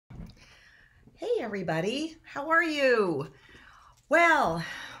Hey everybody, how are you? Well,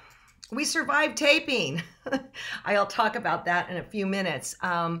 we survived taping. I'll talk about that in a few minutes.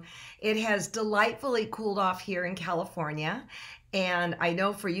 It has delightfully cooled off here in California. And I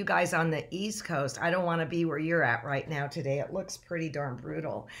know for you guys on the East Coast, I don't want to be where you're at right now today. It looks pretty darn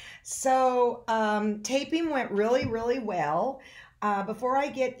brutal. So taping went really, really well. Before I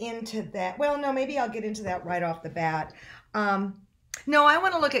get into that, well, no, maybe I'll get into that right off the bat. No, I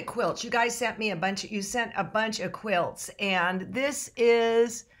want to look at quilts. You guys sent me you sent a bunch of quilts, and this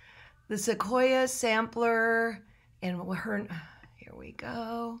is the Sequoia sampler, and here we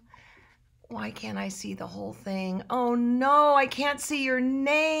go. Why can't I see the whole thing? Oh no, I can't see your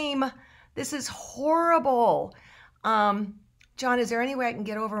name. This is horrible. John, is there any way I can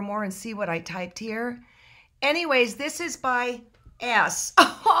get over more and see what I typed here? Anyways, this is by S.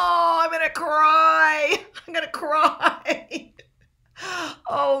 Oh, I'm gonna cry. I'm gonna cry.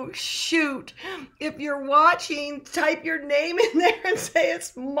 Oh, shoot. If you're watching, type your name in there and say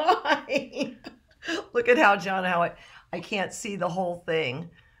it's mine. Look at how I can't see the whole thing.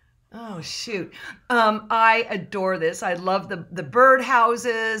 Oh, shoot. I adore this. I love the bird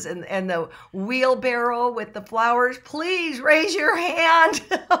houses and the wheelbarrow with the flowers. Please raise your hand.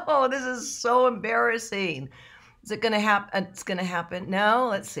 Oh, this is so embarrassing. Is it going to happen? It's going to happen. No,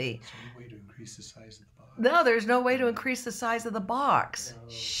 let's see. Is there any way to increase the size of the box? No, there's no way to increase the size of the box. No.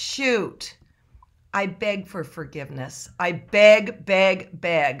 Shoot. I beg for forgiveness. I beg, beg,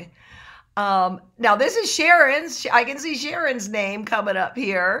 beg. Now this is Sharon's. I can see Sharon's name coming up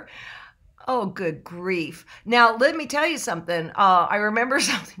here. Oh, good grief. Now, let me tell you something. I remember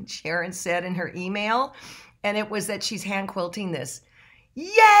something Sharon said in her email, and it was that she's hand quilting this.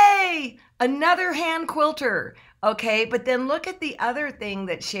 Yay! Another hand quilter. Okay, but then look at the other thing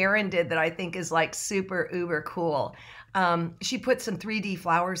that Sharon did that I think is like super uber cool. She put some 3D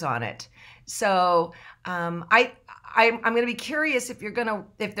flowers on it. So I'm going to be curious if they're going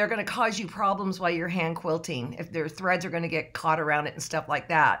to cause you problems while you're hand quilting, if their threads are going to get caught around it and stuff like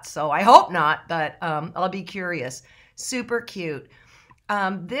that. So I hope not, but I'll be curious. Super cute.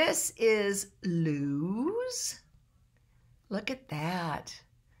 This is Lou's. Look at that.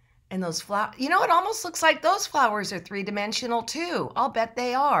 And those flowers, you know, it almost looks like those flowers are three-dimensional too. I'll bet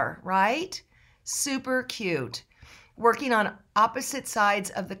they are, right? Super cute. Working on opposite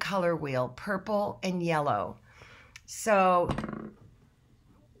sides of the color wheel, purple and yellow. So,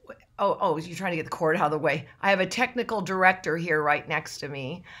 oh, you're trying to get the cord out of the way. I have a technical director here right next to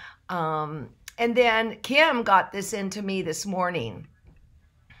me. And then Kim got this into me this morning.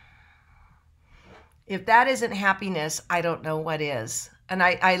 If that isn't happiness, I don't know what is. And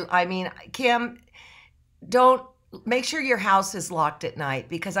I mean, Kim, make sure your house is locked at night,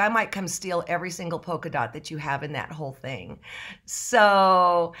 because I might come steal every single polka dot that you have in that whole thing.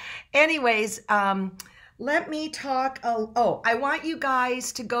 So anyways, let me talk. Oh, I want you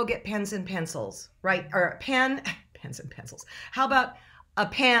guys to go get pens and pencils, right? Or pens and pencils. How about a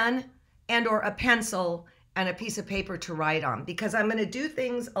pen and or a pencil and a piece of paper to write on, because I'm going to do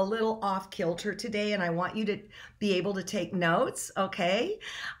things a little off kilter today, and I want you to be able to take notes, okay?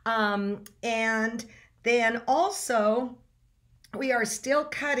 And then also, we are still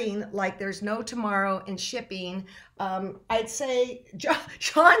cutting like there's no tomorrow and shipping. I'd say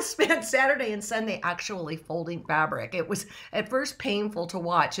John spent Saturday and Sunday actually folding fabric. It was at first painful to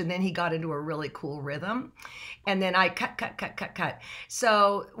watch, and then he got into a really cool rhythm. And then I cut.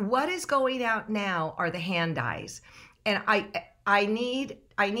 So what is going out now are the hand dyes. And I need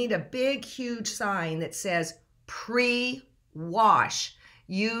a big, huge sign that says pre-wash.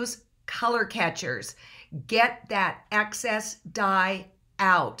 Use color catchers. Get that excess dye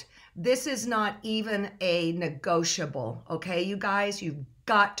out. This is not even a negotiable, okay, you guys? You've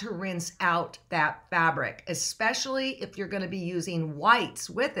got to rinse out that fabric, especially if you're going to be using whites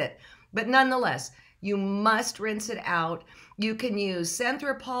with it. But nonetheless, you must rinse it out. You can use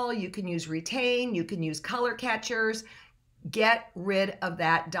Synthropol, you can use Retain, you can use color catchers. Get rid of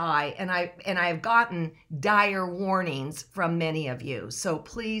that dye. And I've gotten dire warnings from many of you. So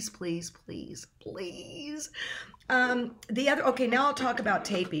please, please, please, please. Okay, now I'll talk about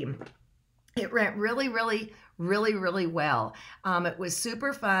taping. It went really, really, really, really well. It was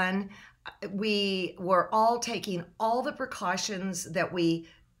super fun. We were all taking all the precautions that we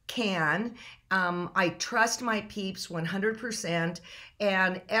can. I trust my peeps 100%,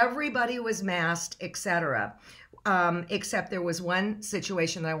 and everybody was masked, etc. Except there was one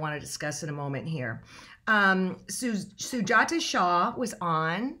situation that I want to discuss in a moment here. Sujata Shah was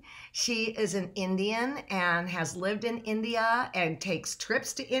on. She is an Indian and has lived in India and takes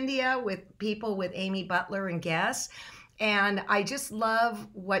trips to India with people with Amy Butler and guests. And I just love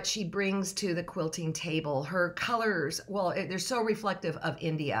what she brings to the quilting table. Her colors, well, they're so reflective of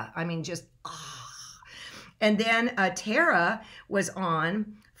India. I mean, just, ah. And then Tara was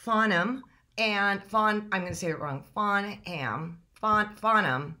on Fawnham and I'm going to say it wrong, Fawnham,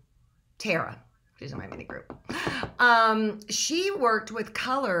 Tara. She's in my mini group. She worked with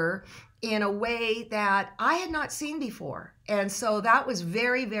color in a way that I had not seen before. And so that was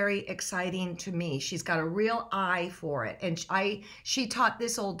very, very exciting to me. She's got a real eye for it. And she taught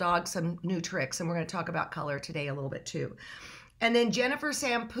this old dog some new tricks, and we're going to talk about color today a little bit too. And then Jennifer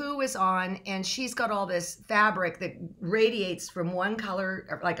Sampu is on, and she's got all this fabric that radiates from one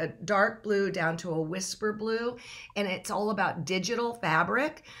color, like a dark blue down to a whisper blue. And it's all about digital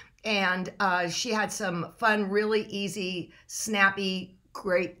fabric. And she had some fun, really easy, snappy,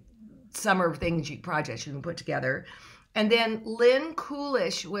 great summer projects you can put together. And then Lynn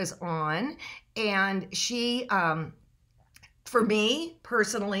Coolish was on, and she, for me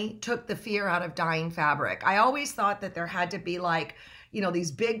personally, took the fear out of dyeing fabric. I always thought that there had to be like, you know,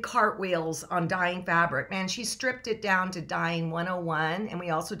 these big cartwheels on dyeing fabric. Man, she stripped it down to dyeing 101, and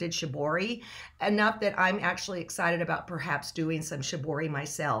we also did shibori, enough that I'm actually excited about perhaps doing some shibori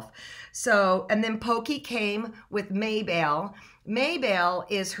myself. So, and then Pokey came with Maybelle. Maybelle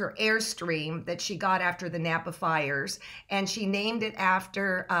is her Airstream that she got after the Napa fires, and she named it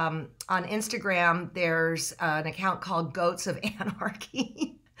after, on Instagram, there's an account called Goats of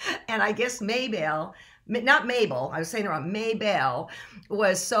Anarchy. And I guess Maybelle, not Mabel, I was saying it wrong, Maybelle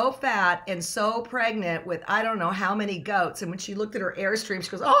was so fat and so pregnant with I don't know how many goats. And when she looked at her Airstream, she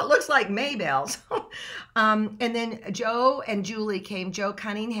goes, oh, it looks like Maybelle. So, and then Joe and Julie came, Joe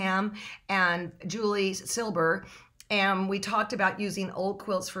Cunningham and Julie Silber. And we talked about using old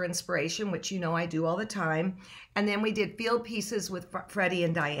quilts for inspiration, which you know I do all the time. And then we did field pieces with Freddie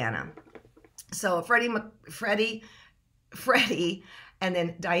and Diana. So Freddie, and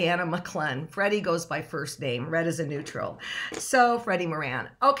then Diana McClellan. Freddie goes by first name. Red is a neutral. So Freddie Moran.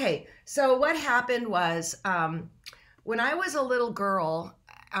 Okay, so what happened was when I was a little girl,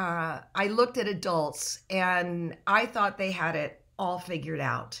 I looked at adults and I thought they had it all figured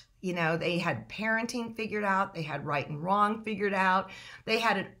out. You know, they had parenting figured out. They had right and wrong figured out. They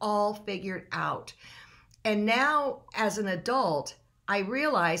had it all figured out. And now as an adult, I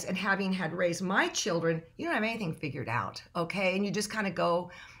realize, and having had raised my children, you don't have anything figured out, okay? And you just kind of go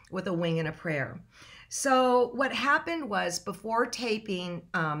with a wing and a prayer. So what happened was before taping,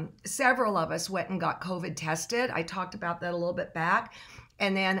 several of us went and got COVID tested. I talked about that a little bit back.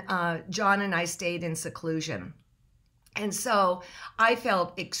 And then John and I stayed in seclusion. And so I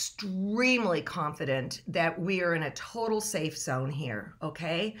felt extremely confident that we are in a total safe zone here,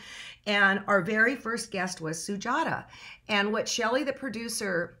 okay? And our very first guest was Sujata. And what Shelly, the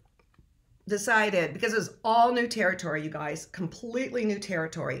producer, decided, because it was all new territory, you guys, completely new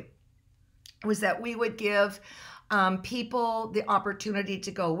territory, was that we would give people the opportunity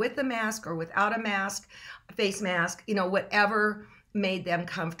to go with a mask or without a mask, face mask, you know, whatever made them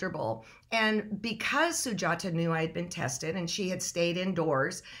comfortable. And because Sujata knew I had been tested and she had stayed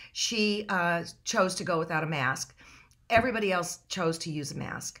indoors, she chose to go without a mask. Everybody else chose to use a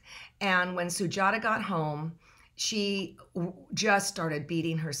mask. And when Sujata got home, she just started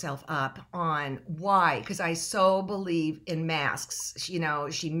beating herself up on why, because I so believe in masks. You know,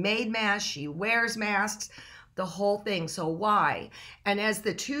 she made masks, she wears masks, the whole thing. So why? And as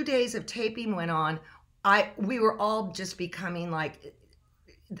the 2 days of taping went on, we were all just becoming like,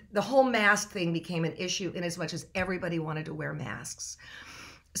 the whole mask thing became an issue in as much as everybody wanted to wear masks.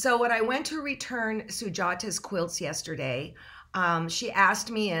 So when I went to return Sujata's quilts yesterday, she asked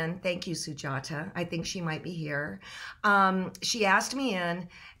me in, thank you, Sujata, I think she might be here. She asked me in,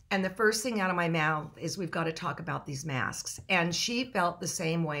 and the first thing out of my mouth is, we've got to talk about these masks. And she felt the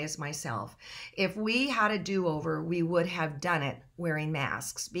same way as myself. If we had a do-over, we would have done it wearing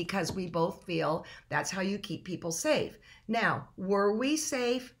masks, because we both feel that's how you keep people safe. Now, were we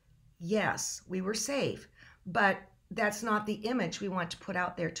safe? Yes, we were safe, but that's not the image we want to put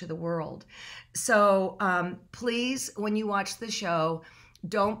out there to the world. So please, when you watch the show,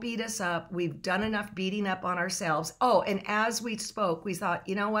 don't beat us up. We've done enough beating up on ourselves. Oh, and as we spoke, we thought,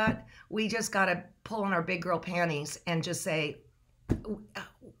 you know what? We just got to pull on our big girl panties and just say,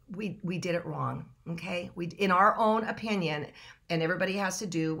 we did it wrong, okay? We, in our own opinion, and everybody has to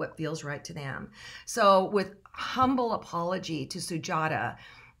do what feels right to them. So with humble apology to Sujata,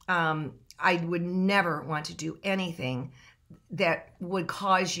 I would never want to do anything that would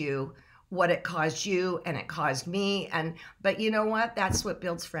cause you what it caused you and it caused me. But you know what? That's what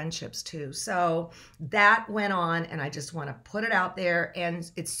builds friendships too. So that went on, and I just want to put it out there. And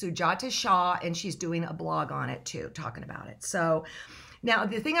it's Sujata Shah, and she's doing a blog on it too, talking about it. So now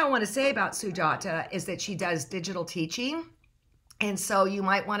the thing I want to say about Sujata is that she does digital teaching. And so you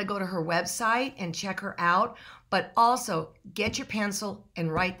might want to go to her website and check her out, but also get your pencil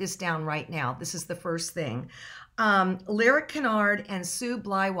and write this down right now. This is the first thing. Lyric Kennard and Sue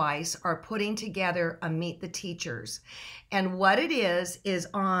Bleiweiss are putting together a Meet the Teachers. And what it is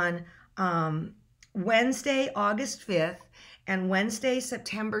on Wednesday, August 5th and Wednesday,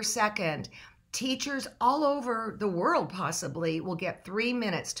 September 2nd, teachers all over the world possibly will get 3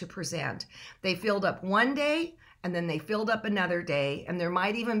 minutes to present. They filled up one day, and then they filled up another day, and there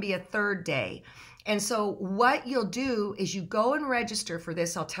might even be a third day. And so what you'll do is you go and register for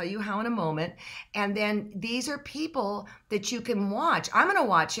this. I'll tell you how in a moment. And then these are people that you can watch. I'm going to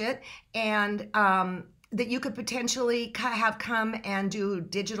watch it, and that you could potentially have come and do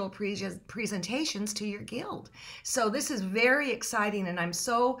digital presentations to your guild. So this is very exciting, and I'm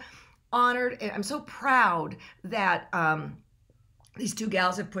so honored and I'm so proud that these two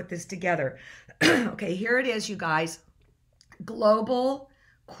gals have put this together. Okay, here it is, you guys.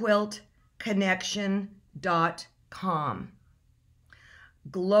 globalquiltconnection.com.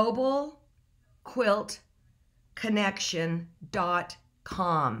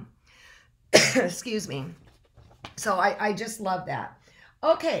 globalquiltconnection.com. Excuse me. So I just love that.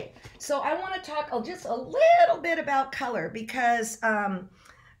 Okay, so I want to talk just a little bit about color because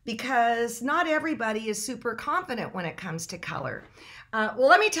not everybody is super confident when it comes to color. Well,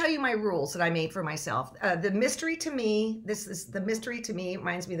 let me tell you my rules that I made for myself. The mystery to me, it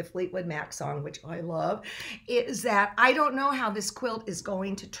reminds me of the Fleetwood Mac song, which I love, is that I don't know how this quilt is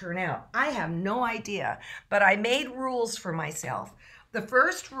going to turn out. I have no idea, but I made rules for myself. The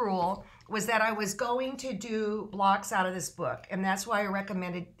first rule was that I was going to do blocks out of this book, and that's why I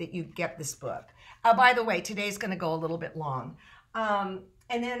recommended that you get this book. By the way, today's going to go a little bit long. And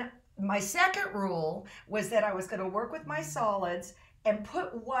then my second rule was that I was going to work with my solids and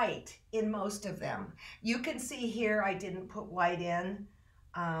put white in most of them. You can see here I didn't put white in.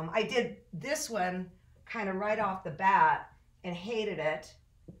 I did this one kind of right off the bat and hated it,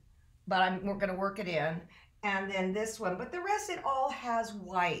 but we're going to work it in. And then this one, but the rest, it all has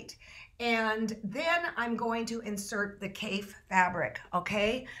white. And then I'm going to insert the Kaffe fabric,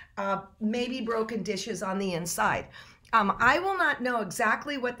 okay? Maybe broken dishes on the inside. I will not know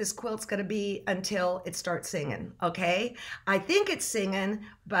exactly what this quilt's going to be until it starts singing, okay? I think it's singing,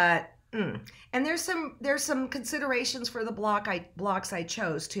 but and there's some considerations for the blocks I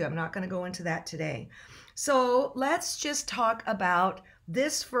chose too. I'm not going to go into that today. So let's just talk about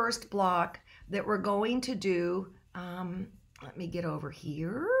this first block that we're going to do. Let me get over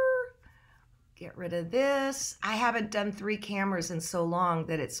here. Get rid of this. I haven't done 3 cameras in so long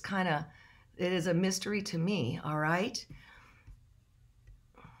that it is a mystery to me, all right?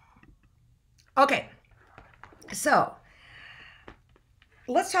 Okay, so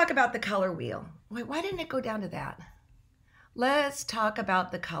let's talk about the color wheel. Wait, why didn't it go down to that? Let's talk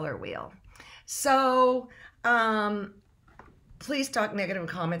about the color wheel. So, please talk negative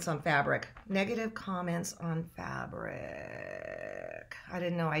comments on fabric. Negative comments on fabric. I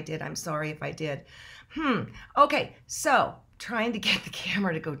didn't know I did. I'm sorry if I did. Okay, so trying to get the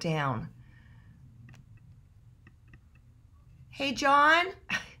camera to go down. Hey, John.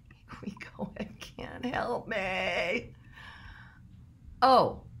 Here we go again. Help me.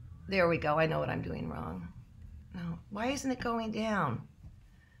 Oh, there we go. I know what I'm doing wrong. No, why isn't it going down?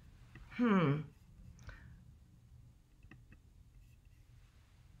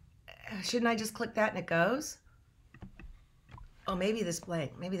 Shouldn't I just click that and it goes? Oh, maybe this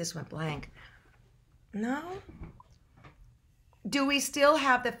blank. Maybe this went blank. No? Do we still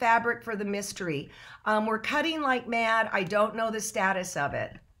have the fabric for the mystery? We're cutting like mad. I don't know the status of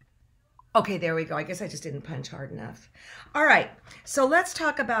it. Okay, there we go. I guess I just didn't punch hard enough. All right, so let's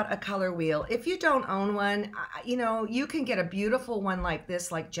talk about a color wheel. If you don't own one, you know, you can get a beautiful one like this,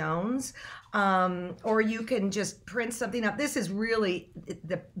 like Jones, or you can just print something up. This is really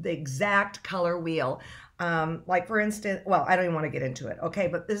the exact color wheel. Like for instance, well, I don't even want to get into it, okay?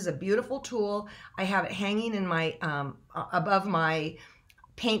 But this is a beautiful tool. I have it hanging in my, above my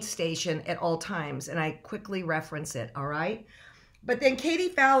paint station at all times, and I quickly reference it, all right? But then Katie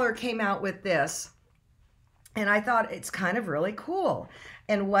Fowler came out with this, and I thought it's kind of really cool.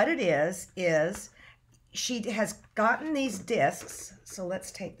 And what it is she has gotten these discs. So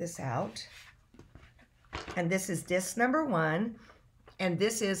let's take this out. And this is disc number 1. And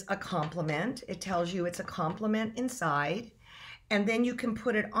this is a complement. It tells you it's a complement inside. and then you can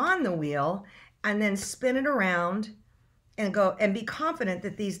put it on the wheel and then spin it around and go and be confident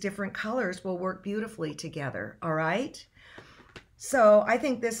that these different colors will work beautifully together. All right. So I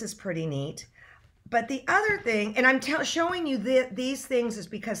think this is pretty neat. But the other thing, and I'm showing you these things is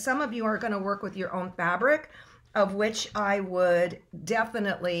because some of you are going to work with your own fabric, of which I would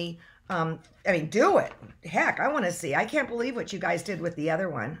definitely, do it. Heck, I want to see. I can't believe what you guys did with the other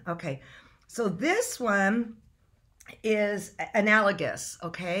one. Okay, so this one is analogous,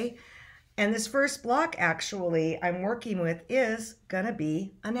 okay? And this first block actually I'm working with is going to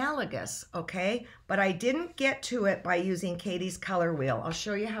be analogous, okay? But I didn't get to it by using Katie's color wheel. I'll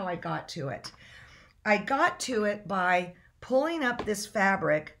show you how I got to it. I got to it by pulling up this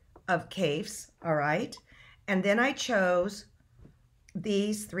fabric of Kaffe's, all right? And then I chose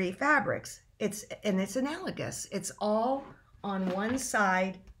these 3 fabrics. It's analogous. It's all on one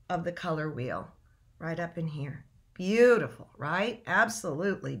side of the color wheel, right up in here. Beautiful, right?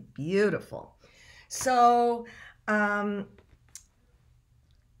 Absolutely beautiful. So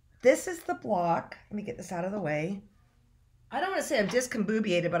this is the block. Let me get this out of the way. I don't want to say I'm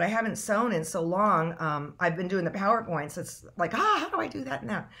discombobulated, but I haven't sewn in so long. I've been doing the PowerPoints. It's like, how do I do that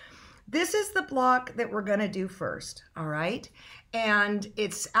now? This is the block that we're going to do first, all right? And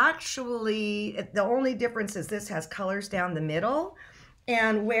it's actually, the only difference is this has colors down the middle.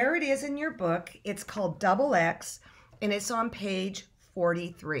 And where it is in your book, it's called Double X, and it's on page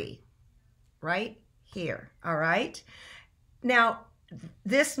 43, right here, all right? Now,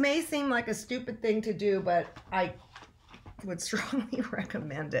 this may seem like a stupid thing to do, but I would strongly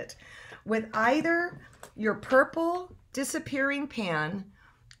recommend it. With either your purple disappearing pen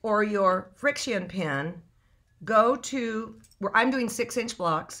or your friction pen, go to, where I'm doing 6-inch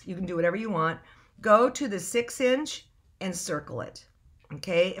blocks, you can do whatever you want, go to the 6-inch and circle it,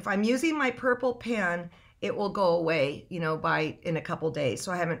 okay? If I'm using my purple pen, it will go away, in a couple days,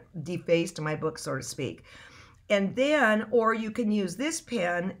 so I haven't defaced my book, so to speak. And then, or you can use this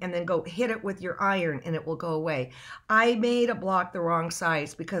pen and then go hit it with your iron and it will go away. I made a block the wrong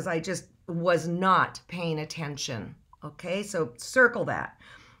size because I just was not paying attention. Okay, so circle that.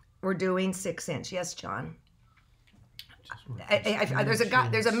 We're doing 6-inch. Yes, John.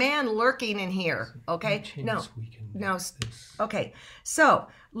 There's a man lurking in here. Okay, no. Okay, so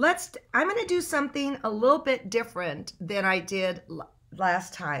I'm going to do something a little bit different than I did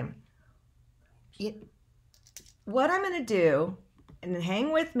last time. What I'm going to do, and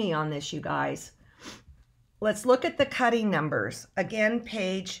hang with me on this, you guys. Let's look at the cutting numbers. Again,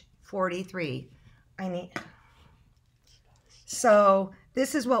 page 43. So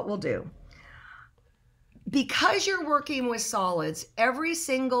this is what we'll do. Because you're working with solids, every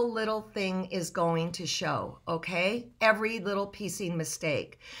single little thing is going to show, okay? Every little piecing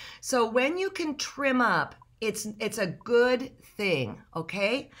mistake. So when you can trim up, it's a good thing,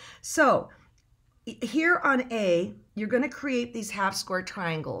 okay? So here on A, you're going to create these half square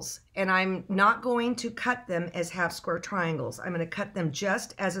triangles, and I'm not going to cut them as half square triangles. I'm going to cut them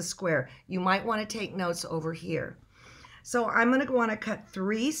just as a square. You might want to take notes over here. So I'm going to want to cut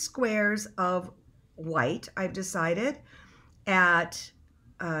 3 squares of white, I've decided, at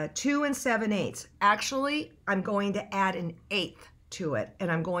 2 7/8. Actually, I'm going to add an 1/8 to it,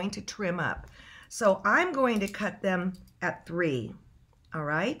 and I'm going to trim up. So I'm going to cut them at 3, all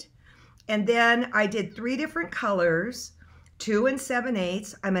right? And then I did 3 different colors, 2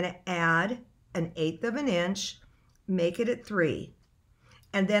 7/8. I'm going to add an 1/8 of an inch, make it at 3.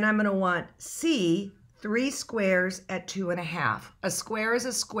 And then I'm going to want C, 3 squares at 2 1/2. A square is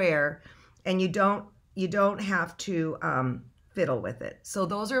a square, and you don't have to fiddle with it. So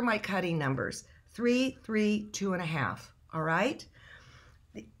those are my cutting numbers: 3, 3, 2 1/2. All right.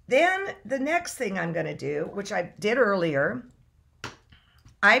 Then the next thing I'm going to do, which I did earlier,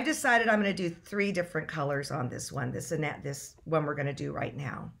 I've decided I'm going to do 3 different colors on this one. This one we're going to do right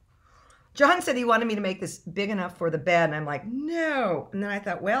now. John said he wanted me to make this big enough for the bed, and I'm like, no. And then I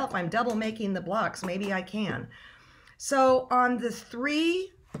thought, well, if I'm double making the blocks, maybe I can. So on the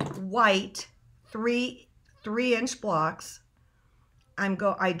 3 white 3-inch blocks,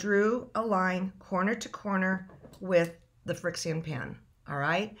 I drew a line corner to corner with the friction pen. All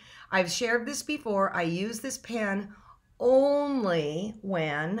right. I've shared this before. I use this pen only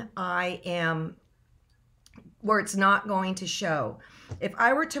when where it's not going to show. If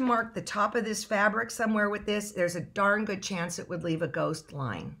I were to mark the top of this fabric somewhere with this, there's a darn good chance it would leave a ghost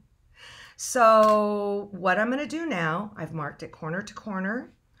line. So what I'm going to do now, I've marked it corner to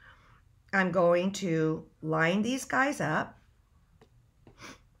corner. I'm going to line these guys up.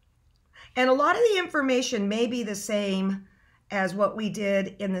 And a lot of the information may be the same as what we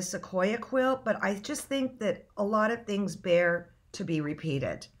did in the Sequoia quilt, but I just think that a lot of things bear to be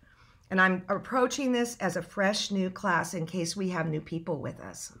repeated. And I'm approaching this as a fresh new class in case we have new people with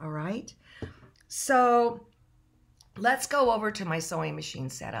us, all right? So let's go over to my sewing machine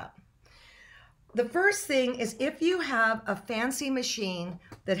setup. The first thing is, if you have a fancy machine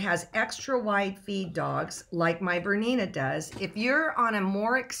that has extra wide feed dogs like my Bernina does, if you're on a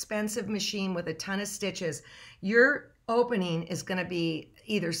more expensive machine with a ton of stitches, your opening is going to be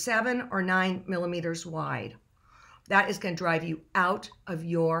either 7 or 9 millimeters wide. That is going to drive you out of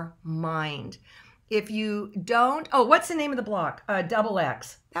your mind. If you don't, oh, what's the name of the block? Double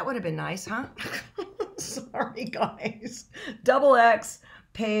X. That would have been nice, huh? Sorry, guys. Double X,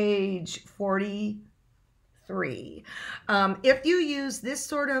 page 43. If you use this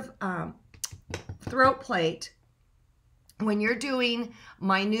sort of throat plate, when you're doing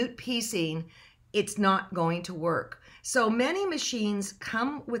minute piecing, it's not going to work. So many machines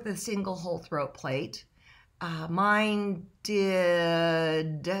come with a single hole throat plate. Mine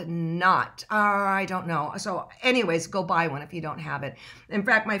did not. I don't know. So anyways, go buy one if you don't have it. In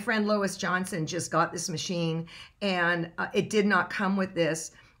fact, my friend Lois Johnson just got this machine, and it did not come with this.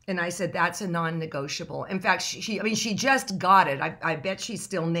 And I said, that's a non-negotiable. In fact, she just got it. I bet she's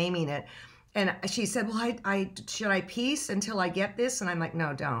still naming it. And she said, well, should I piece until I get this? And I'm like,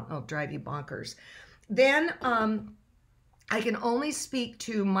 no, don't. It'll drive you bonkers. Then I can only speak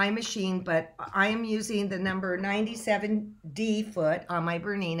to my machine, but I am using the number 97D foot on my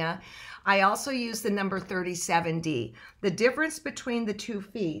Bernina. I also use the number 37D. The difference between the 2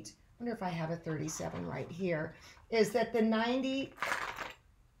 feet, I wonder if I have a 37 right here, is that the 90,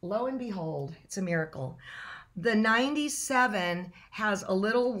 lo and behold, it's a miracle. The 97 has a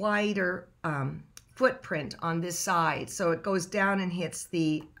little wider footprint on this side, so it goes down and hits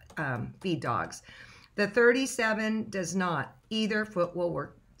the feed dogs. The 37 does not. Either foot will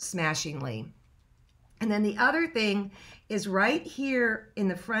work smashingly. And then the other thing is, right here in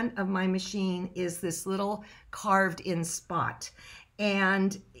the front of my machine is this little carved in spot.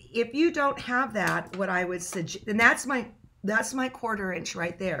 And if you don't have that, what I would suggest, and that's my 1/4 inch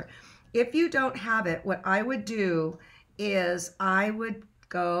right there. If you don't have it, what I would do is I would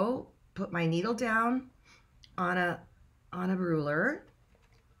go put my needle down on a ruler,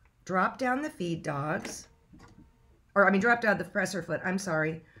 drop down the feed dogs, drop down the presser foot, I'm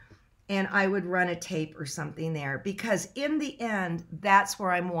sorry, and I would run a tape or something there, because in the end, that's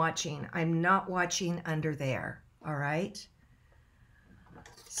where I'm watching. I'm not watching under there, all right?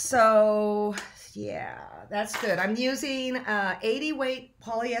 So, yeah, that's good. I'm using 80 weight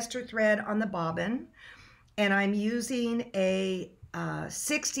polyester thread on the bobbin, and I'm using a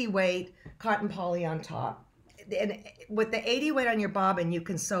 60 weight cotton poly on top. And with the 80 weight on your bobbin, you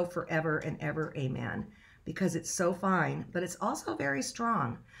can sew forever and ever, amen, because it's so fine, but it's also very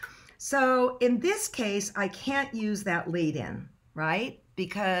strong. So in this case, I can't use that lead in, right?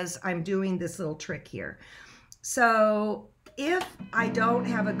 Because I'm doing this little trick here. So if I don't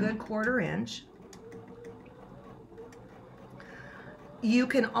have a good 1/4 inch, you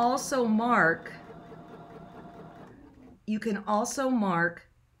can also mark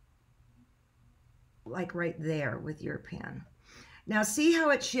like right there with your pen. Now see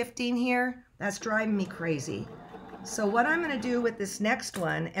how it's shifting here? That's driving me crazy. So what I'm going to do with this next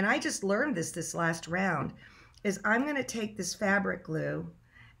one, and I just learned this last round, is I'm going to take this fabric glue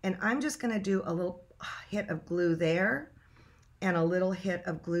and I'm just going to do a little hit of glue there and a little hit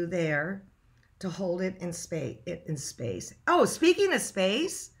of glue there to hold it in space. Oh, speaking of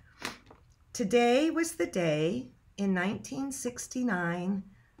space, today was the day in 1969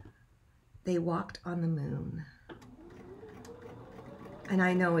 they walked on the moon. And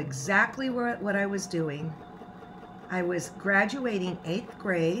I know exactly what I was doing. I was graduating 8th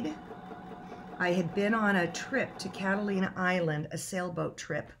grade. I had been on a trip to Catalina Island, a sailboat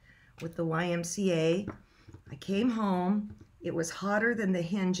trip with the YMCA. I came home. It was hotter than the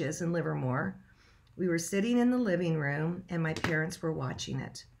hinges in Livermore. We were sitting in the living room and my parents were watching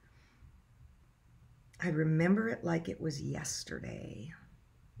it. I remember it like it was yesterday.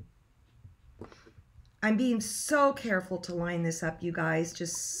 I'm being so careful to line this up, you guys,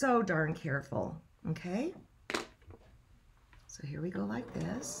 just so darn careful, okay? So here we go like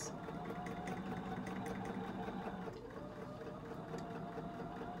this.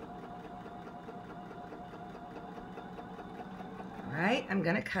 All right, I'm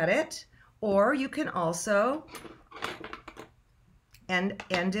gonna cut it, or you can also end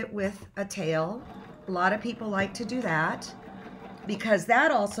it with a tail. A lot of people like to do that, because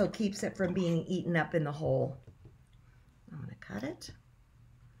that also keeps it from being eaten up in the hole. I'm going to cut it.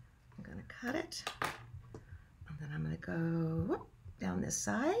 I'm going to cut it. And then I'm going to go whoop, down this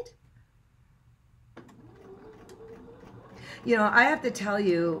side. You know, I have to tell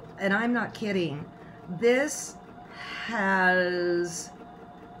you, and I'm not kidding, this has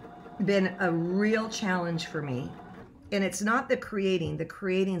been a real challenge for me. And it's not the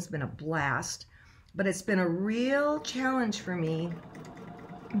creating's been a blast, but it's been a real challenge for me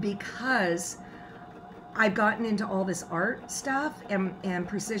because I've gotten into all this art stuff, and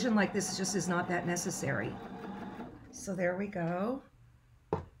precision like this just is not that necessary. So there we go.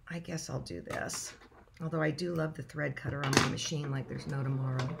 I guess I'll do this. Although I do love the thread cutter on my machine like there's no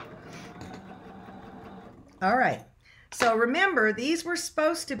tomorrow. All right. So remember, these were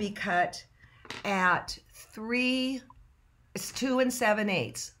supposed to be cut at 2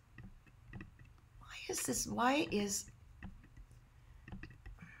 7/8. Why is this? Why is...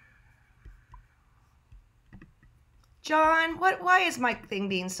 John, why is my thing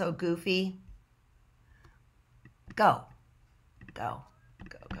being so goofy? Go. Go.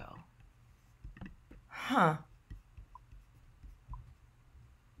 Go, go. Huh.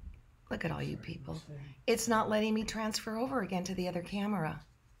 Look at all you people. It's not letting me transfer over again to the other camera.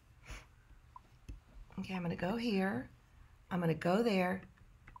 Okay, I'm going to go here. I'm going to go there.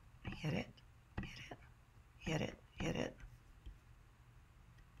 Hit it. Hit it. Hit it. Hit it.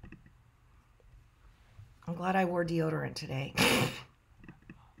 I'm glad I wore deodorant today.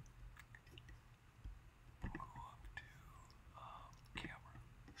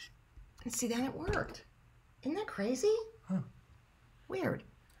 And see, then it worked. Isn't that crazy? Huh. Weird.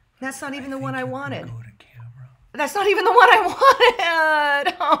 That's not even the one I wanted. Go to camera. That's not even the one I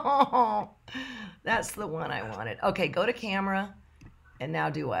wanted. Oh, that's the one I wanted. Okay, go to camera. And now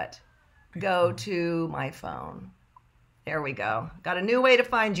do what? Go to my phone. There we go. Got a new way to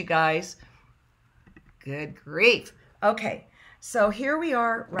find you guys. Good grief. Okay, so here we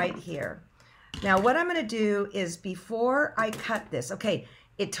are right here. Now what I'm going to do is, before I cut this, okay,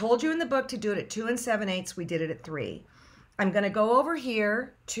 it told you in the book to do it at 2 7/8. We did it at 3. I'm going to go over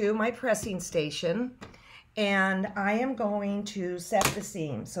here to my pressing station, and I am going to set the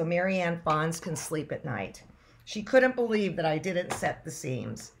seams so Marianne Fonz can sleep at night. She couldn't believe that I didn't set the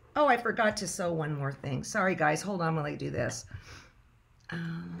seams. Oh, I forgot to sew one more thing. Sorry, guys. Hold on while I do this.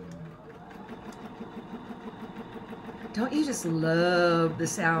 Don't you just love the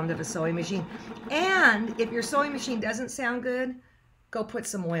sound of a sewing machine? And if your sewing machine doesn't sound good, go put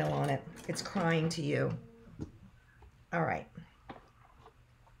some oil on it. It's crying to you. All right.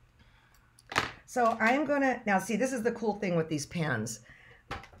 So I'm going to, now see, this is the cool thing with these pens.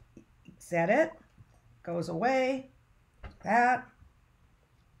 Set it, goes away, that,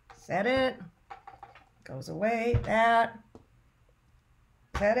 set it, goes away, that,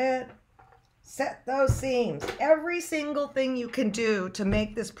 set it, set those seams. Every single thing you can do to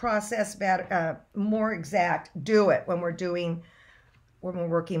make this process better, more exact, do it when we're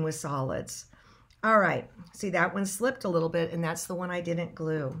working with solids. All right, see, that one slipped a little bit, and that's the one I didn't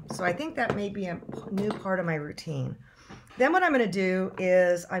glue. So I think that may be a new part of my routine. Then what I'm going to do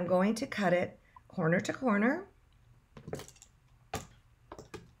is I'm going to cut it corner to corner.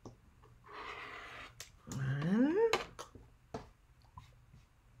 1,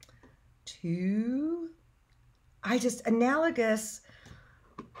 2. Analogous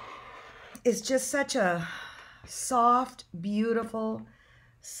is just such a soft, beautiful,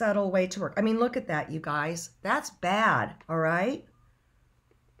 subtle way to work. I mean, look at that, you guys. That's bad, all right?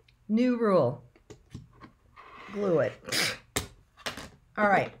 New rule. Glue it. All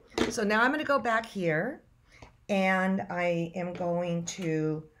right, so now I'm going to go back here, and I am going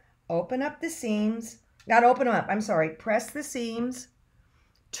to open up the seams. Not open them up, I'm sorry. Press the seams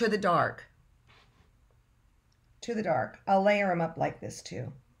to the dark. To the dark. I'll layer them up like this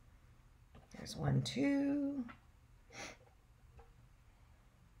too. There's 1, 2.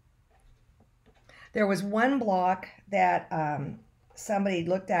 There was one block that somebody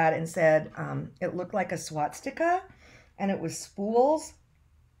looked at and said it looked like a swastika, and it was spools.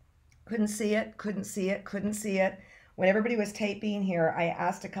 Couldn't see it, couldn't see it, couldn't see it. When everybody was taping here, I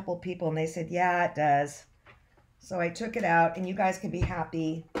asked a couple people, and they said, yeah, it does. So I took it out, and you guys can be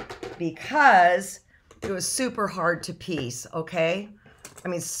happy because it was super hard to piece, okay? I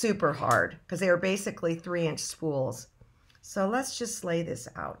mean, super hard, because they were basically 3-inch spools. So let's just lay this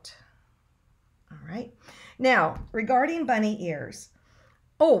out. All right. Now, regarding bunny ears.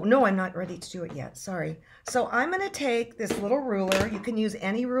 Oh, no, I'm not ready to do it yet. Sorry. So I'm going to take this little ruler. You can use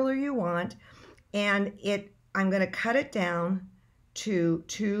any ruler you want. And I'm going to cut it down to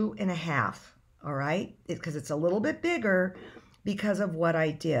 2.5. All right. Because it's a little bit bigger because of what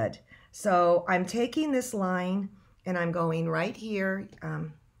I did. So I'm taking this line and I'm going right here.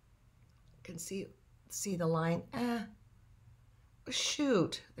 You can see the line.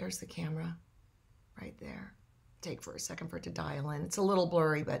 Shoot. There's the camera. Right there. take for a second for it to dial in. It's a little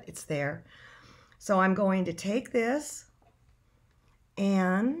blurry, but it's there. So I'm going to take this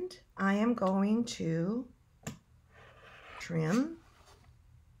and I am going to trim.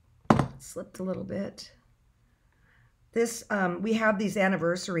 It slipped a little bit. This, we have these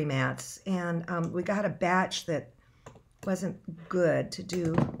anniversary mats, and we got a batch that wasn't good to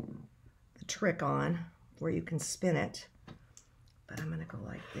do the trick on, where you can spin it. But I'm going to go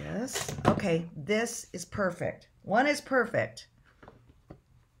like this. Okay, this is perfect. One is perfect.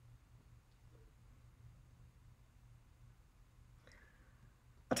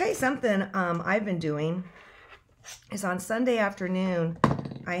 I'll tell you something I've been doing is on Sunday afternoon,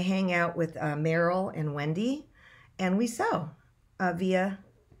 I hang out with Meryl and Wendy, and we sew via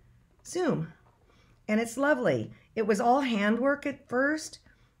Zoom. And it's lovely. It was all handwork at first,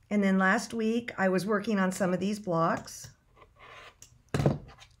 and then last week I was working on some of these blocks.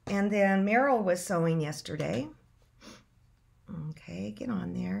 And then Meryl was sewing yesterday. Okay, get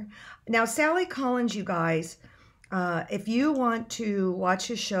on there. Now, Sally Collins, you guys, if you want to watch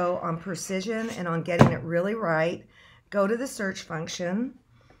a show on precision and on getting it really right, go to the search function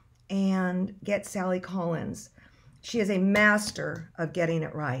and get Sally Collins. She is a master of getting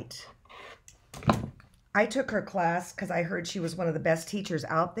it right. I took her class because I heard she was one of the best teachers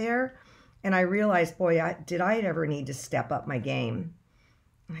out there, and I realized, boy, did I ever need to step up my game.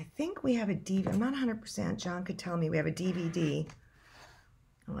 And I think we have a DVD. I'm not 100%. John could tell me we have a DVD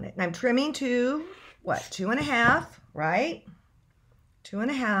on it. And I'm trimming to, what, 2.5, right?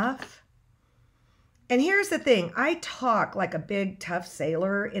 2.5. And here's the thing. I talk like a big, tough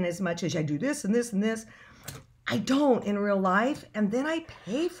sailor in as much as I do this and this and this. I don't in real life, and then I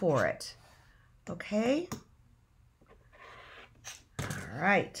pay for it. Okay? All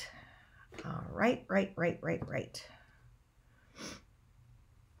right. All right, right.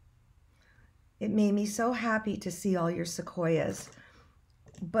 It made me so happy to see all your sequoias.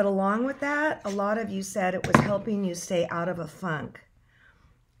 But along with that, a lot of you said it was helping you stay out of a funk.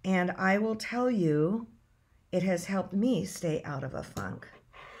 And I will tell you, it has helped me stay out of a funk.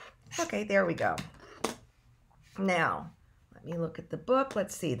 Okay, there we go. Now, let me look at the book.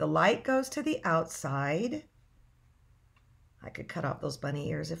 Let's see. The light goes to the outside. I could cut off those bunny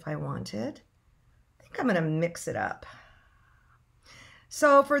ears if I wanted. I think I'm going to mix it up.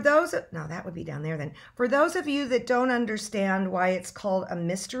 So for those, no, that would be down there then. For those of you that don't understand why it's called a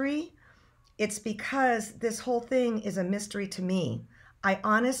mystery, it's because this whole thing is a mystery to me. I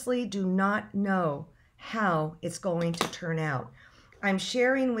honestly do not know how it's going to turn out. I'm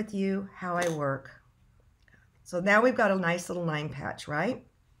sharing with you how I work. So now we've got a nice little 9 patch, right?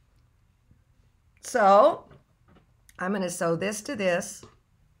 So I'm going to sew this to this.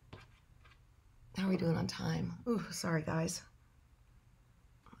 How are we doing on time? Ooh, sorry guys.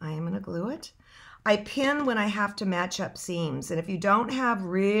 I am going to glue it. I pin when I have to match up seams. And if you don't have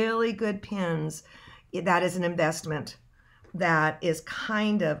really good pins, that is an investment. That is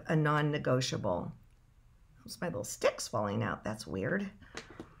kind of a non-negotiable. Those my little sticks falling out. That's weird.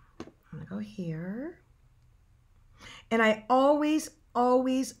 I'm going to go here. And I always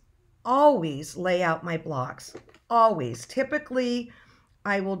lay out my blocks. Always. Typically,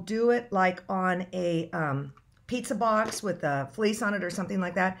 I will do it like on a pizza box with a fleece on it or something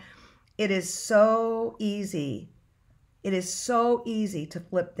like that. It is so easy. It is so easy to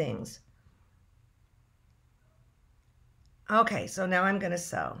flip things. Okay, so now I'm going to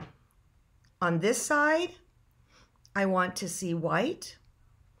sew. On this side, I want to see white.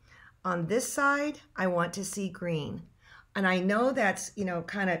 On this side, I want to see green. And I know that's, you know,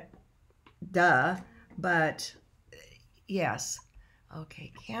 kind of duh, but yes.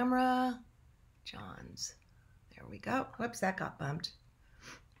 Okay, camera, John's. There we go. Whoops, that got bumped.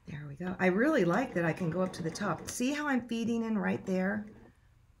 There we go. I really like that I can go up to the top. See how I'm feeding in right there?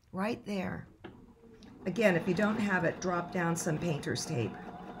 Right there. Again, if you don't have it, drop down some painter's tape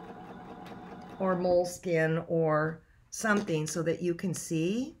or moleskin or something so that you can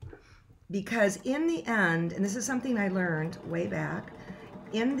see. Because in the end, and this is something I learned way back,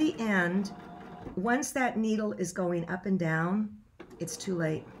 in the end, once that needle is going up and down, it's too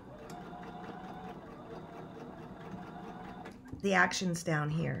late. The action's down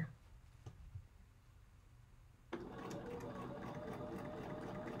here.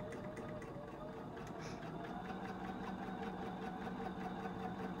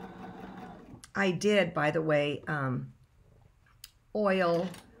 I did, by the way, oil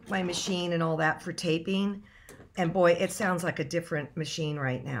my machine and all that for taping, and boy, it sounds like a different machine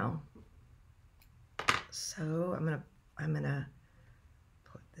right now. So I'm gonna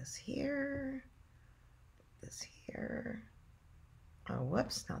put this here, put this here. Oh,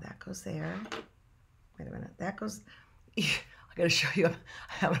 whoops! Now that goes there. Wait a minute. That goes, I got to show you, I'm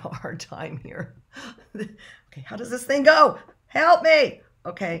having a hard time here. Okay, how does this thing go? Help me.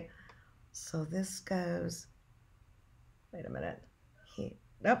 Okay, so this goes, wait a minute.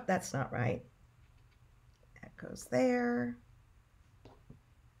 Nope, that's not right. That goes there.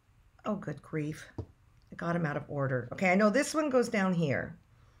 Oh, good grief. I got them out of order. Okay, I know this one goes down here.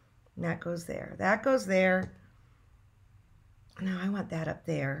 And that goes there. That goes there. Now I want that up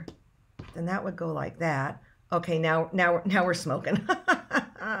there. Then that would go like that. Okay, now we're smoking.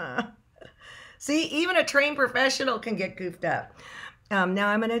 See, even a trained professional can get goofed up. Now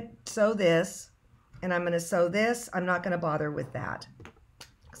I'm going to sew this, and I'm going to sew this. I'm not going to bother with that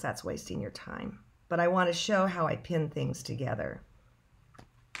because that's wasting your time. But I want to show how I pin things together.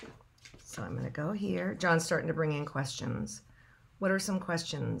 So I'm going to go here. John's starting to bring in questions. What are some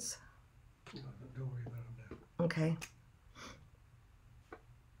questions? No, don't worry about them now. Okay.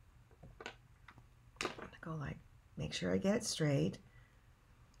 I'm going to go like, make sure I get it straight.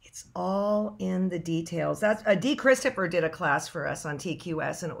 It's all in the details. That's Dee Christopher did a class for us on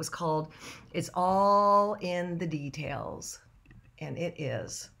TQS, and it was called It's All in the Details. And it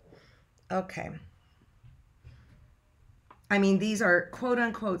is. Okay. I mean, these are quote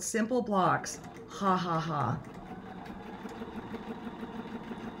unquote simple blocks. Ha ha ha.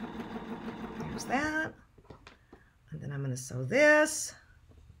 There's that. And then I'm going to sew this.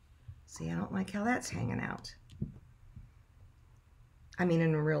 See, I don't like how that's hanging out. I mean,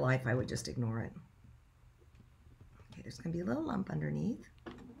 in real life, I would just ignore it. Okay, there's going to be a little lump underneath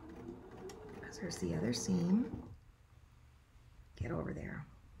because there's the other seam. Get over there.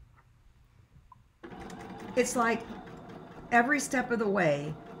 It's like every step of the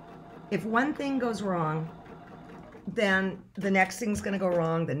way, if one thing goes wrong, then the next thing's going to go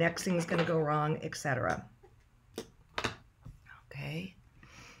wrong, the next thing's going to go wrong, etc. Okay.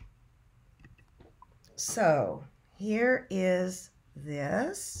 So here is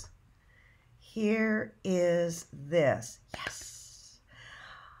this. Here is this. Yes.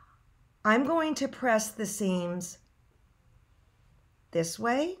 I'm going to press the seams this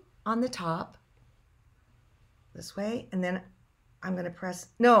way on the top, this way, and then I'm going to press,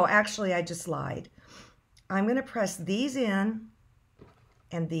 no, actually I just lied. I'm going to press these in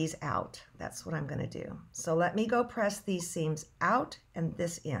and these out. That's what I'm going to do. So let me go press these seams out and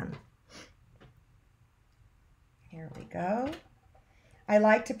this in. Here we go. I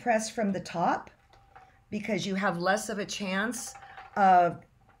like to press from the top because you have less of a chance of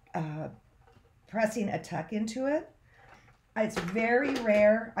pressing a tuck into it. It's very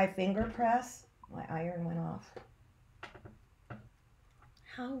rare I finger press. My iron went off.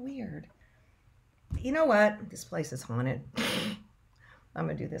 How weird. You know what? This place is haunted. I'm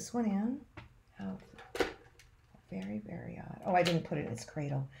going to do this one in. How very, very odd. Oh, I didn't put it in its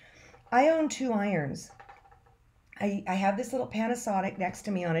cradle. I own 2 irons. I have this little Panasonic next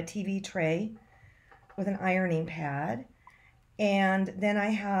to me on a TV tray with an ironing pad. And then I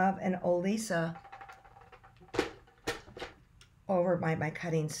have an Olisa over my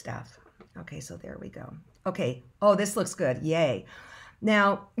cutting stuff. Okay, so there we go. Okay, oh, this looks good. Yay.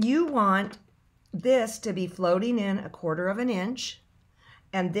 Now, you want this to be floating in 1/4 of an inch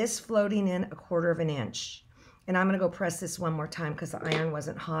and this floating in 1/4 of an inch. And I'm going to go press this one more time because the iron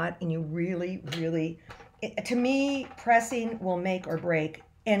wasn't hot. And you really, really, to me, pressing will make or break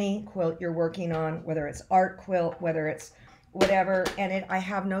any quilt you're working on, whether it's art quilt, whether it's whatever. And I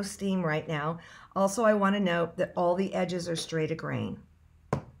have no steam right now. Also, I want to note that all the edges are straight of grain.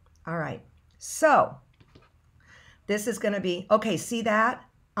 All right, so this is going to be, okay, see that?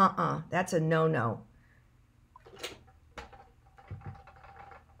 That's a no-no.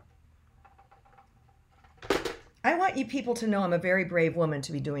 I want you people to know I'm a very brave woman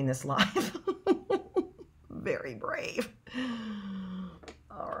to be doing this live. Very brave.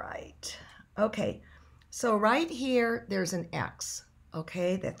 All right. Okay, so right here, there's an X.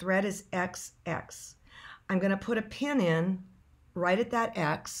 Okay, the thread is XX. I'm going to put a pin in right at that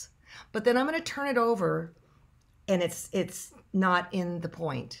X, but then I'm going to turn it over and it's not in the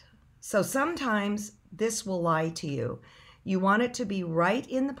point. So sometimes this will lie to you. You want it to be right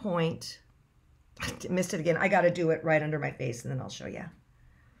in the point. Missed it again. I got to do it right under my face and then I'll show you.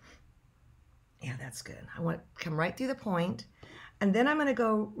 Yeah, that's good. I want to come right through the point, and then I'm going to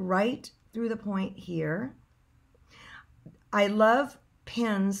go right through the point here. I love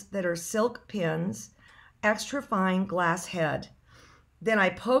pins that are silk pins, extra fine glass head. Then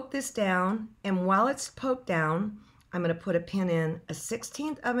I poke this down, and while it's poked down, I'm going to put a pin in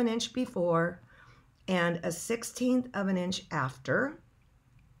 1/16 of an inch before and 1/16 of an inch after.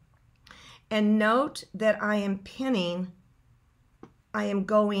 And note that I am pinning, I am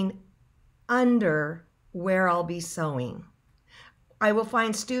going under where I'll be sewing. I will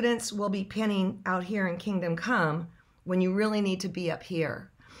find students will be pinning out here in Kingdom Come when you really need to be up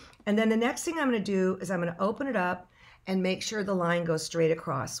here. And then the next thing I'm going to do is I'm going to open it up and make sure the line goes straight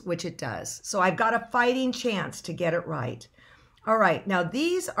across, which it does. So I've got a fighting chance to get it right. All right, now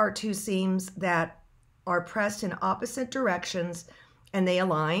these are two seams that are pressed in opposite directions and they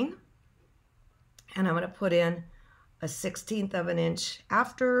align. And I'm going to put in a 1/16 of an inch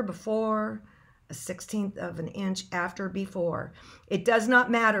after, before, a 1/16 of an inch after, before. It does not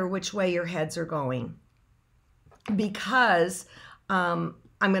matter which way your heads are going because I'm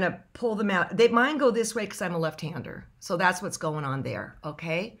going to pull them out. Mine go this way because I'm a left-hander. So that's what's going on there,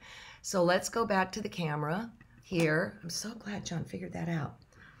 okay? So let's go back to the camera here. I'm so glad John figured that out.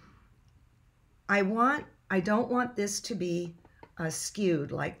 I don't want this to be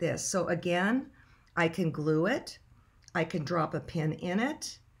skewed like this. So again, I can glue it. I can drop a pin in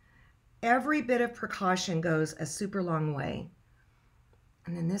it. Every bit of precaution goes a super long way.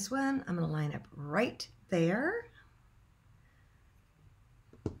 And then this one, I'm going to line up right there.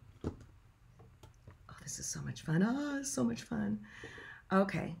 Oh, this is so much fun. Oh, it's so much fun.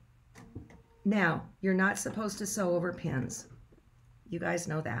 Okay. Now, you're not supposed to sew over pins. You guys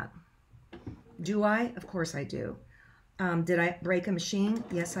know that. Do I? Of course I do. Did I break a machine?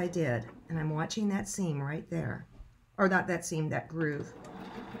 Yes, I did. And I'm watching that seam right there. Or not that seam, that groove.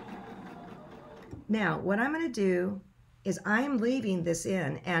 Now, what I'm going to do is I am leaving this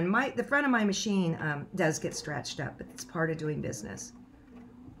in. And the front of my machine does get stretched up, but it's part of doing business.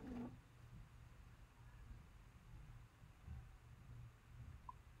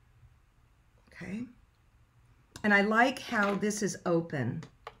 Okay. And I like how this is open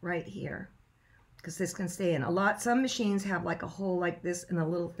right here, because this can stay in. Some machines have like a hole like this in a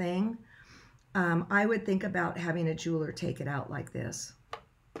little thing. I would think about having a jeweler take it out like this.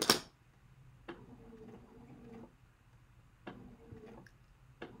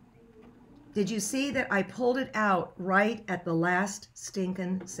 Did you see that I pulled it out right at the last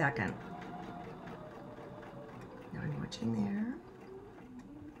stinking second? Now I'm watching there.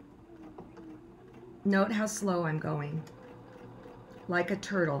 Note how slow I'm going, like a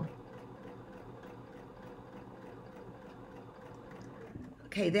turtle.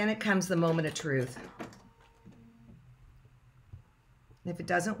 Okay, then it comes the moment of truth. If it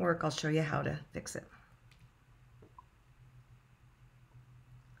doesn't work, I'll show you how to fix it.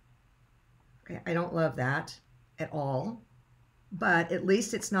 Okay, I don't love that at all, but at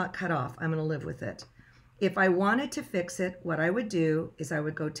least it's not cut off. I'm going to live with it. If I wanted to fix it, what I would do is I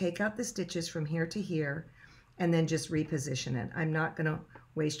would go take out the stitches from here to here and then just reposition it. I'm not going to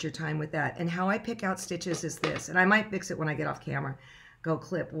waste your time with that. And how I pick out stitches is this, and I might fix it when I get off camera. Go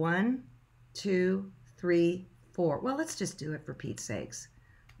clip 1, 2, 3, 4. Well, let's just do it for Pete's sakes.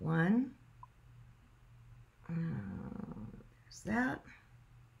 1. There's that.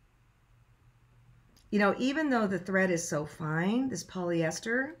 You know, even though the thread is so fine, this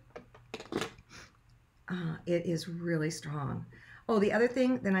polyester, it is really strong. Oh, the other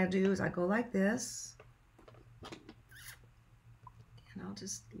thing then I do is I go like this, and I'll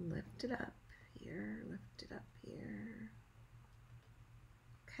just lift it up here, lift it up here.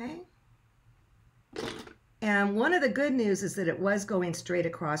 Okay. And one of the good news is that it was going straight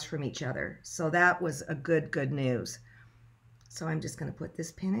across from each other. So that was a good news. So I'm just going to put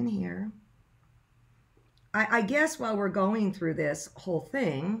this pin in here. I guess while we're going through this whole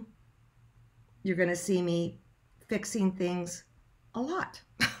thing, you're going to see me fixing things a lot.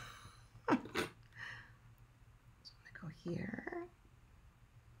 So I'm going to go here.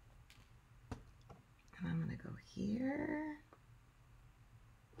 And I'm going to go here.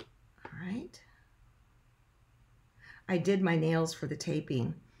 All right. I did my nails for the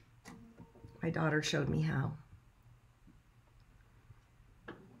taping. My daughter showed me how.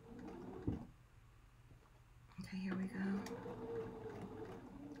 Okay, here we go.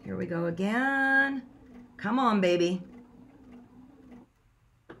 Here we go again. Come on, baby.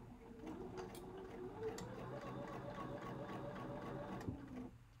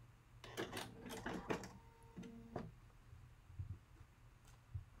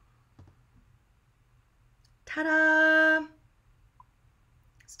 Ta-da!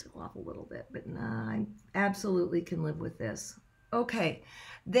 Still off a little bit, but nah, I absolutely can live with this. Okay,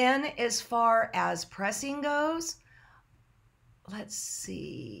 then as far as pressing goes, let's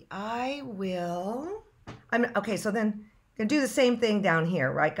see. Okay, so then I'm gonna do the same thing down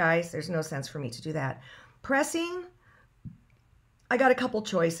here, right, guys? There's no sense for me to do that. Pressing, I got a couple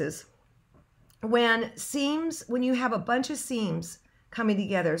choices. When you have a bunch of seams coming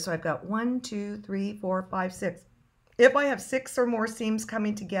together, so I've got 1, 2, 3, 4, 5, 6. If I have 6 or more seams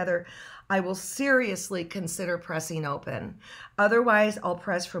coming together, I will seriously consider pressing open. Otherwise, I'll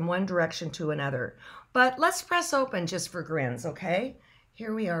press from one direction to another. But let's press open just for grins, okay?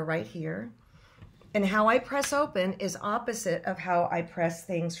 Here we are right here. And how I press open is opposite of how I press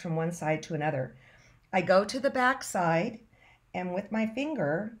things from one side to another. I go to the back side, and with my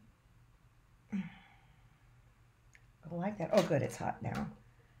finger, go like that. Oh, good, it's hot now.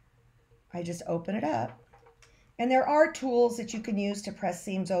 I just open it up. And there are tools that you can use to press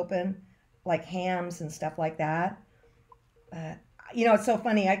seams open, like hams and stuff like that. You know, it's so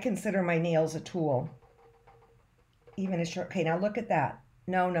funny. I consider my nails a tool. Even a short, okay, now look at that.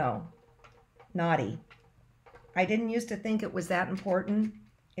 No. Naughty. I didn't used to think it was that important.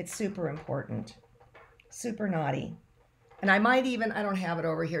 It's super important. Super naughty. And I might even, I don't have it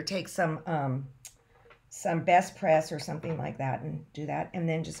over here, take some best press or something like that and do that. And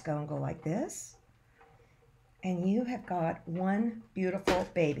then just go like this. And you have got one beautiful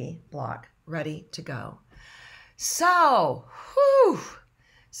baby block ready to go. So, whew,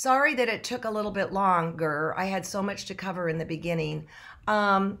 sorry that it took a little bit longer. I had so much to cover in the beginning.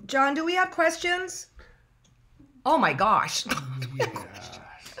 John, do we have questions? Oh my gosh. Yes.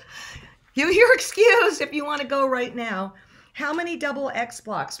 You're excused if you want to go right now. How many double X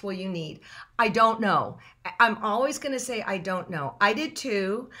blocks will you need? I don't know. I'm always going to say I don't know. I did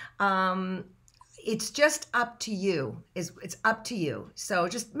too. It's just up to you. It's up to you. So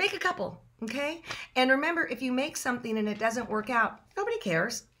just make a couple, okay? And remember, if you make something and it doesn't work out, nobody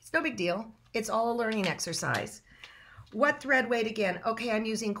cares. It's no big deal. It's all a learning exercise. What thread weight again? Okay, I'm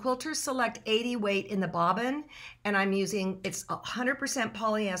using Quilter Select 80 weight in the bobbin, and I'm using, it's 100%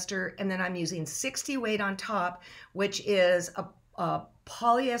 polyester, and then I'm using 60 weight on top, which is a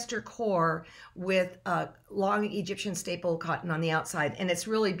polyester core with a long Egyptian staple cotton on the outside. And it's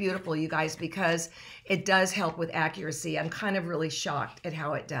really beautiful, you guys, because it does help with accuracy. I'm kind of really shocked at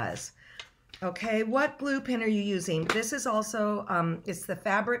how it does. Okay, what glue pen are you using? This is also, it's the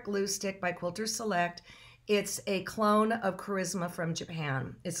Fabric Glue Stick by Quilter Select. It's a clone of Charisma from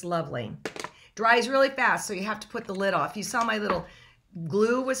Japan. It's lovely. Dries really fast, so you have to put the lid off. You saw my little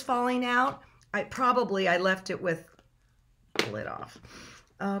glue was falling out. I left it with the lid off.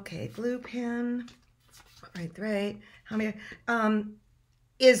 Okay, glue pen. Right. How many?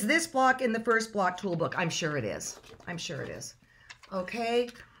 Is this block in the first block toolbook? I'm sure it is. Okay.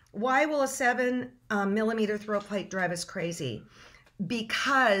 Why will a 7mm throw plate drive us crazy?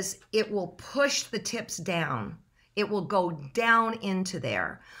 Because it will push the tips down. It will go down into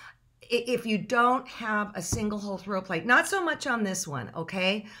there. If you don't have a single hole throw plate, not so much on this one,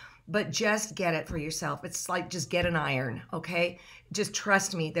 okay? But just get it for yourself. It's like just get an iron, okay? Just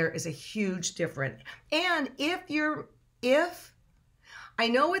trust me, there is a huge difference. And I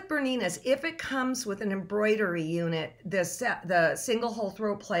know with Bernina's, if it comes with an embroidery unit, the single hole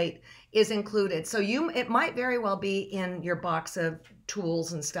throw plate is included. So it might very well be in your box of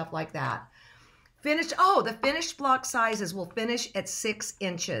tools and stuff like that. The finished block sizes will finish at 6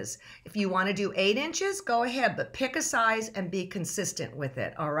 inches. If you want to do 8 inches, go ahead, but pick a size and be consistent with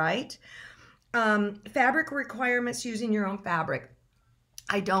it, all right? Fabric requirements using your own fabric.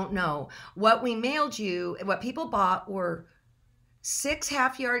 I don't know. What we mailed you, what people bought were 6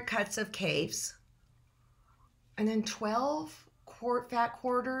 half-yard cuts of Kaffes, and then 12 fat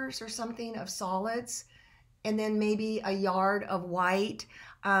quarters or something of solids, and then maybe a yard of white.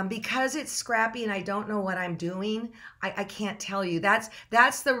 Because it's scrappy and I don't know what I'm doing, I can't tell you.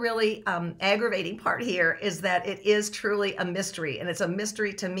 That's the really aggravating part here, is that it is truly a mystery, and it's a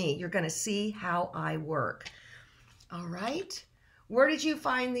mystery to me. You're going to see how I work. All right. Where did you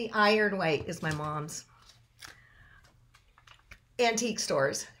find the iron weight? Is my mom's. Antique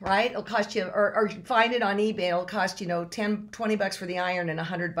stores, right? It'll cost you, or find it on eBay. It'll cost you, $10-20 for the iron and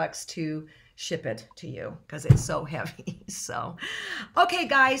 $100 to ship it to you because it's so heavy. So, okay,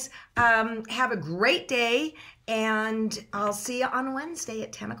 guys, have a great day, and I'll see you on Wednesday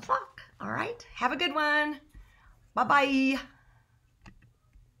at 10 o'clock. All right, have a good one. Bye-bye.